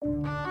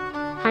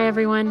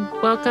everyone.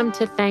 Welcome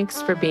to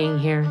Thanks for Being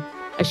Here,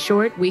 a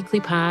short weekly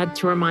pod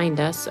to remind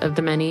us of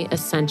the many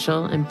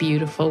essential and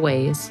beautiful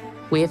ways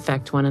we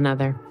affect one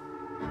another.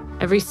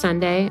 Every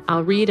Sunday,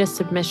 I'll read a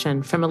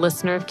submission from a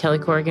listener of Kelly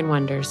Corrigan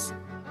Wonders.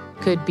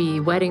 Could be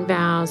wedding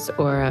vows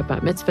or a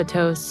bat mitzvah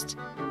toast,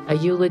 a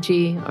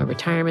eulogy or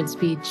retirement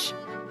speech.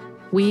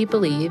 We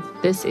believe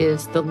this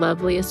is the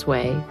loveliest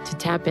way to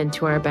tap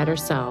into our better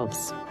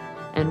selves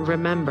and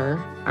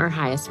remember our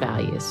highest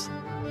values.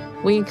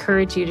 We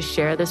encourage you to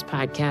share this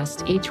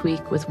podcast each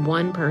week with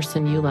one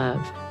person you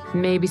love,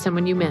 maybe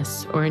someone you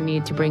miss or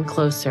need to bring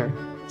closer,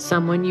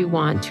 someone you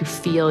want to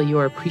feel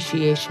your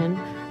appreciation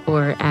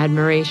or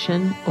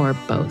admiration or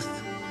both.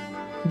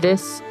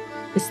 This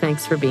is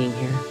Thanks for Being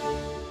Here.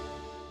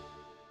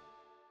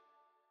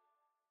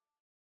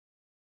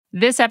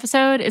 This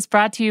episode is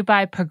brought to you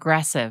by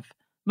Progressive.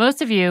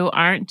 Most of you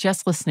aren't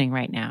just listening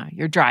right now.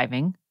 You're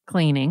driving,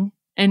 cleaning,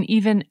 and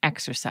even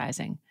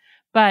exercising.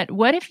 But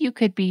what if you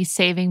could be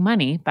saving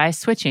money by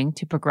switching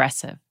to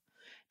Progressive?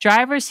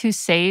 Drivers who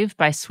save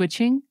by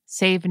switching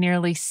save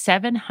nearly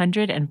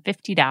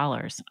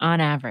 $750 on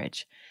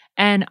average,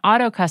 and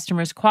auto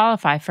customers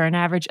qualify for an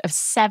average of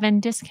 7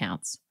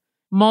 discounts.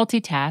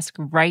 Multitask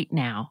right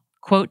now.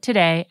 Quote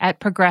today at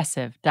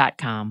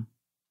progressive.com.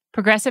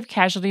 Progressive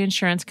Casualty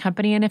Insurance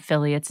Company and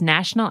Affiliates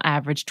national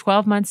average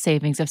 12-month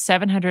savings of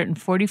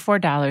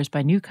 $744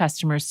 by new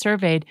customers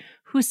surveyed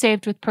who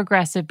saved with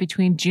Progressive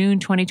between June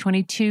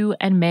 2022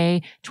 and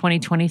May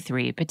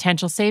 2023.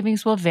 Potential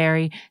savings will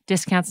vary.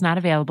 Discounts not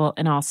available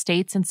in all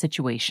states and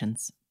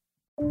situations.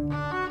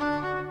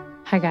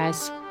 Hi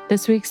guys.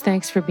 This week's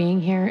Thanks for Being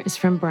Here is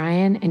from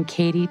Brian and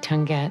Katie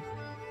Tunget.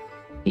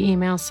 The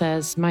email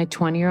says, my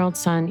 20-year-old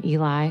son,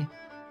 Eli,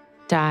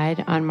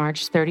 died on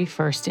March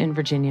 31st in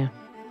Virginia.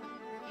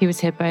 He was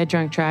hit by a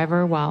drunk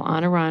driver while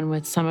on a run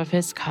with some of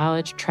his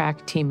college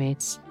track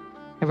teammates.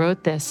 I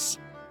wrote this,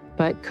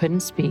 but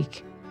couldn't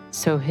speak,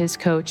 so his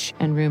coach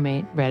and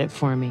roommate read it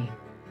for me.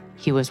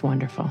 He was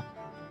wonderful.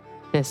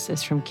 This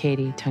is from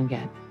Katie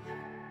Tunget.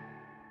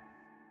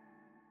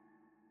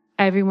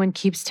 Everyone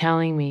keeps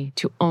telling me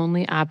to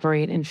only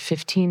operate in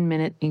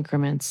 15-minute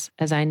increments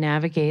as I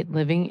navigate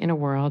living in a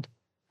world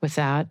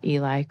without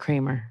Eli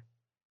Kramer.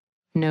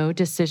 No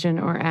decision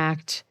or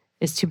act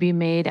is to be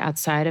made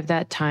outside of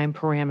that time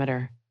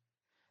parameter.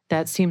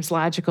 That seems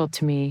logical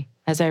to me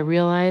as I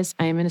realize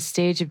I am in a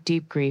stage of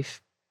deep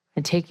grief,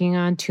 and taking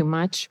on too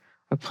much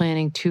or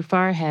planning too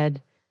far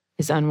ahead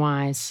is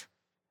unwise.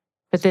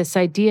 But this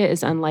idea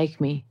is unlike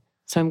me,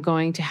 so I'm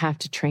going to have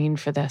to train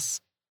for this.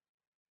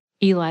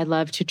 Eli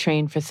loved to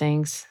train for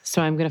things,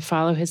 so I'm going to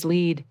follow his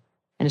lead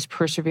and his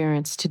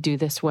perseverance to do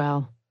this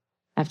well.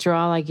 After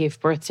all, I gave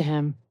birth to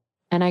him,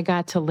 and I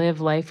got to live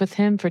life with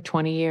him for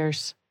 20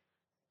 years.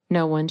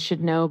 No one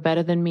should know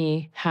better than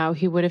me how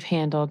he would have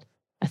handled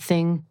a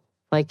thing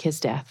like his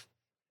death.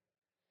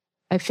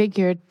 I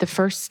figured the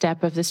first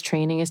step of this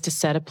training is to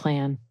set a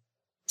plan.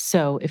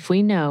 So if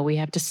we know we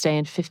have to stay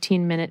in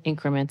 15-minute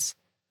increments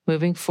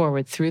moving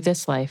forward through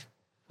this life,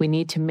 we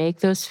need to make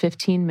those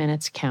 15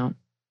 minutes count.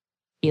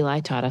 Eli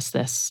taught us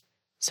this.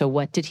 So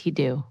what did he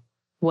do?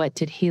 What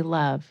did he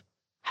love?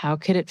 How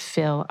could it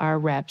fill our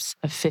reps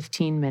of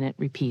 15-minute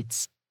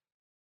repeats?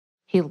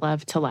 He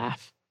loved to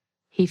laugh.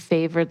 He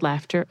favored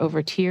laughter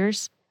over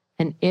tears,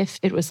 and if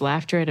it was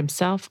laughter at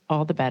himself,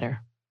 all the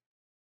better.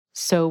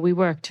 So we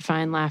work to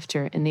find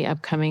laughter in the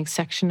upcoming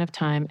section of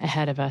time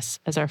ahead of us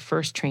as our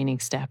first training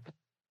step.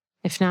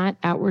 If not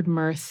outward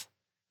mirth,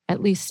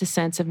 at least a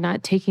sense of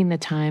not taking the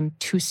time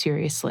too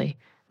seriously,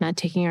 not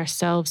taking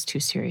ourselves too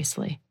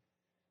seriously.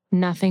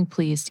 Nothing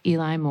pleased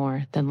Eli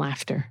more than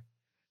laughter,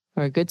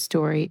 or a good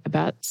story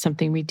about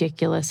something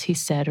ridiculous he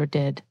said or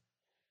did.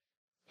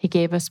 He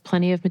gave us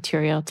plenty of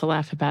material to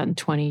laugh about in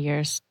 20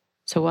 years,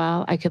 so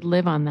while I could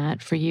live on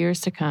that for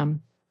years to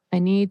come, I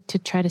need to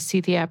try to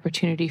see the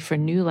opportunity for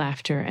new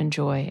laughter and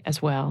joy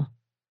as well.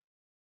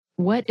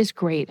 What is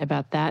great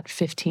about that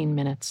 15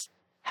 minutes?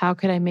 How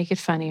could I make it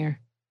funnier,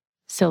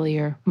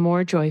 sillier,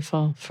 more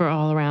joyful for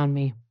all around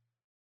me?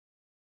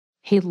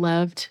 He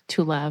loved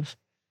to love.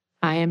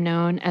 I am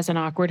known as an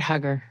awkward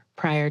hugger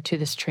prior to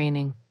this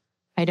training.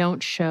 I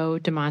don't show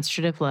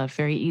demonstrative love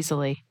very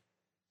easily.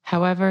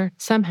 However,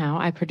 somehow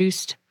I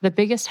produced the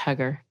biggest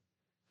hugger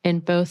in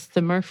both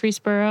the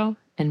Murfreesboro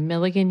and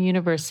Milligan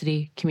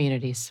University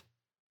communities.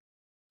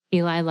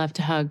 Eli loved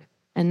to hug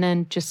and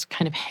then just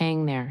kind of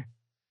hang there,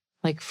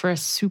 like for a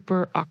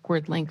super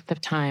awkward length of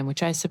time,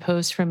 which I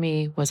suppose for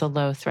me was a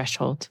low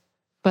threshold.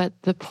 But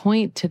the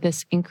point to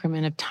this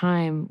increment of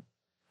time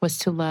was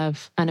to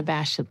love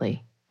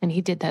unabashedly, and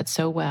he did that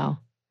so well.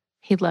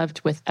 He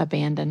loved with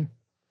abandon,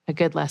 a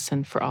good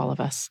lesson for all of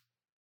us.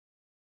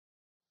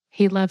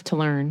 He loved to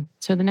learn,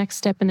 so the next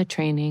step in the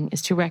training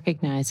is to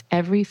recognize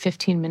every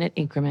 15-minute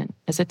increment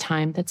as a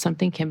time that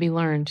something can be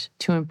learned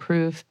to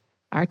improve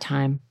our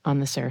time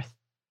on this earth.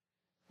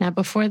 Now,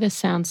 before this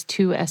sounds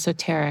too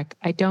esoteric,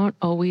 I don't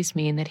always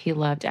mean that he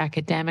loved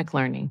academic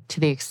learning to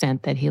the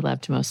extent that he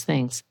loved most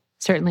things,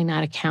 certainly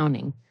not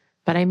accounting.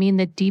 But I mean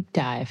the deep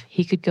dive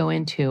he could go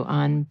into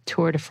on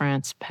Tour de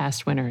France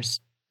past winners,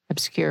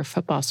 obscure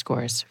football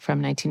scores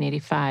from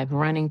 1985,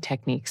 running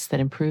techniques that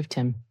improved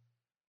him.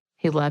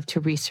 He loved to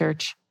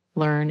research,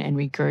 learn, and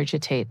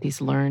regurgitate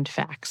these learned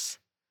facts.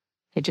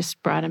 They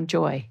just brought him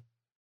joy.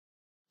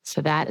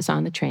 So that is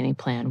on the training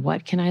plan.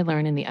 What can I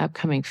learn in the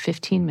upcoming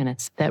 15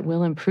 minutes that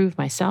will improve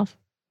myself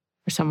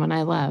or someone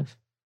I love?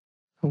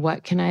 Or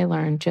what can I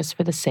learn just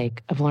for the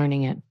sake of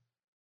learning it?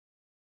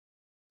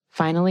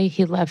 Finally,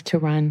 he loved to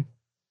run.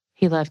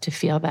 He loved to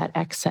feel that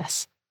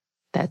excess,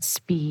 that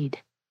speed,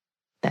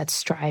 that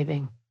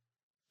striving.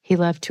 He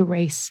loved to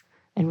race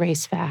and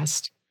race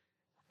fast.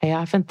 I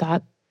often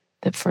thought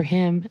that for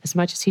him, as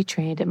much as he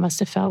trained, it must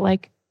have felt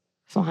like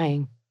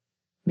flying,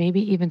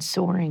 maybe even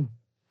soaring,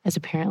 as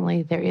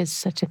apparently there is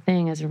such a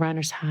thing as a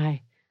runner's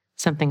high,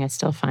 something I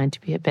still find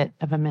to be a bit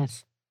of a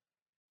myth.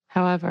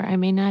 However, I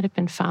may not have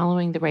been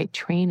following the right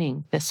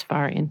training this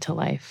far into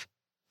life.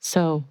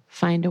 So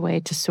find a way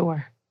to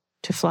soar,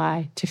 to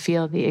fly, to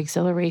feel the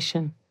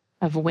exhilaration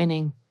of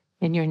winning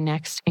in your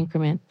next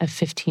increment of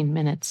 15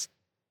 minutes,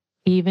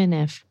 even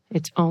if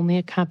it's only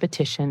a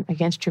competition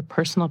against your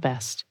personal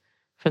best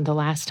from the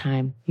last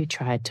time you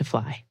tried to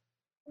fly.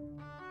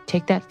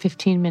 Take that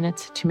 15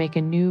 minutes to make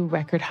a new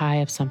record high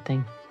of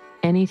something,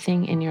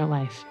 anything in your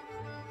life.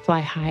 Fly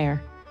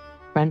higher,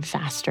 run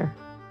faster,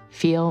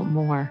 feel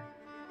more.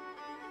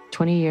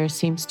 20 years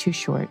seems too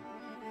short,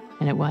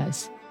 and it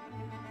was.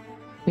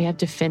 We have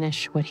to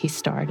finish what he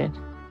started.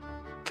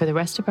 For the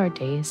rest of our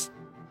days,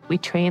 we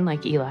train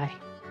like Eli.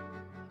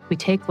 We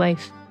take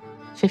life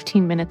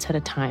 15 minutes at a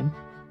time,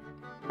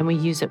 and we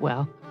use it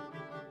well.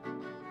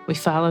 We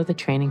follow the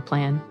training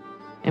plan,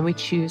 and we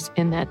choose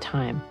in that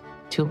time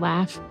to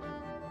laugh,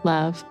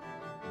 love,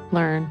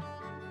 learn,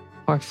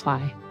 or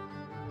fly.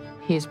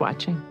 He is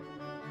watching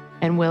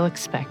and will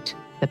expect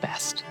the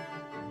best.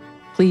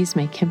 Please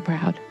make him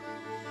proud.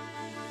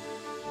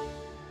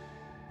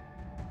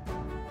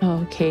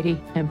 Oh,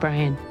 Katie and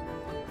Brian,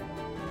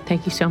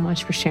 thank you so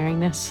much for sharing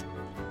this.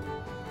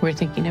 We're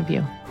thinking of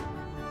you.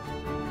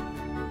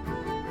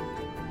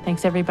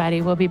 Thanks,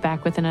 everybody. We'll be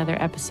back with another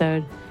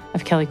episode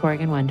of Kelly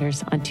Corrigan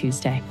Wonders on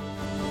Tuesday.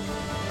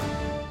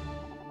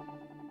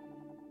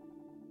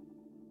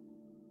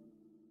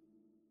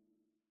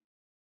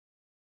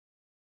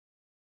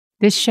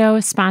 This show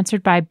is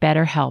sponsored by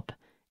BetterHelp.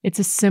 It's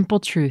a simple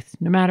truth.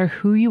 No matter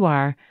who you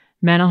are,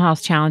 mental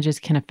health challenges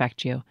can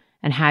affect you,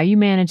 and how you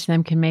manage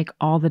them can make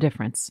all the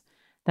difference.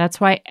 That's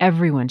why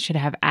everyone should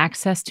have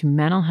access to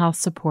mental health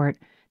support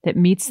that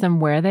meets them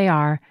where they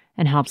are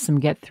and helps them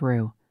get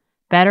through.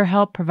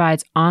 BetterHelp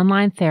provides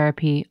online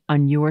therapy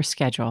on your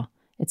schedule.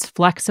 It's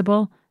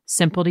flexible,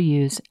 simple to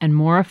use, and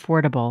more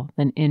affordable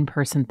than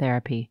in-person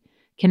therapy.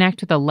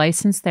 Connect with a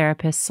licensed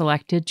therapist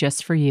selected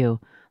just for you.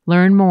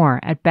 Learn more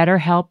at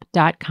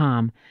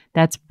betterhelp.com.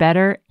 That's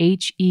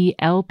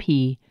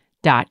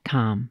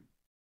betterhelp.com.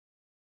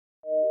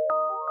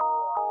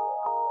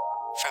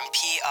 From